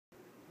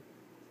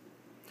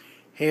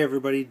Hey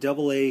everybody,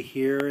 Double A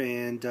here,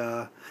 and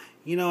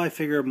I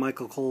figure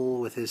Michael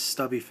Cole with his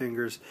stubby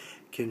fingers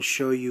can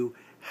show you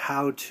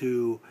how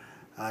to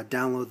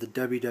download the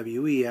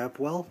WWE app.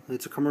 Well,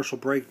 it's a commercial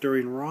break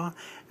during Raw,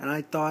 and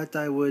I thought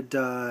I would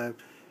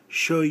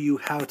show you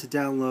how to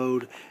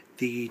download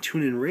the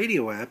TuneIn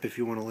Radio app if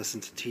you want to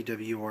listen to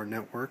TWR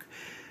network.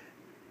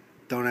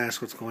 Don't ask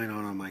what's going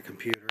on my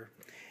computer.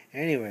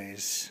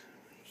 Anyways,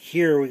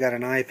 here we got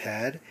an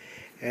iPad,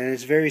 and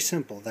it's very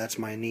simple. That's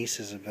my niece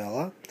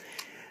Isabella.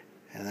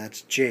 And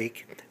that's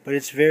Jake, but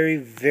it's very,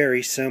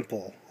 very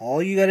simple.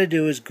 All you got to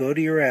do is go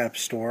to your app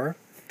store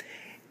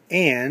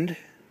and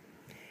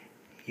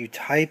you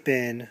type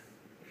in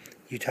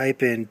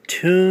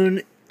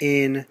Tune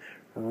In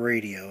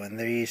Radio, and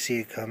there you see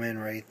it come in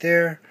right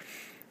there,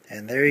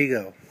 and there you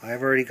go.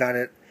 I've already got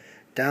it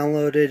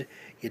downloaded.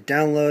 You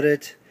download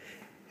it,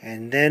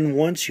 and then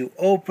once you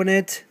open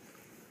it,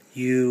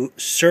 you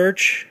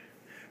search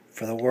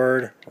for the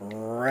word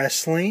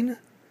wrestling.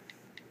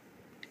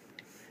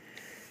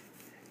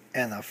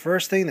 And the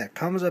first thing that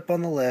comes up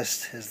on the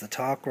list is the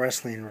Talk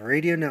Wrestling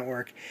Radio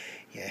Network.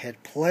 You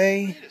hit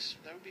play,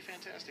 that would be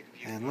fantastic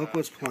if you, and look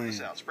what's playing.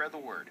 Spread the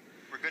word.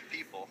 We're good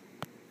people.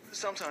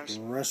 Sometimes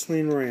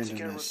Wrestling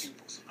randomness.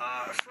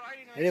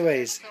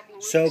 Anyways,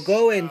 so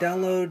go and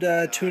download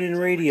TuneIn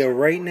Radio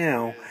right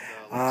now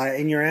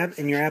in your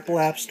Apple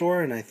App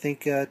Store, and I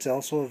think it's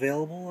also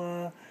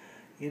available,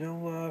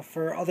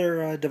 for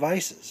other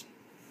devices.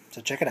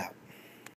 So check it out.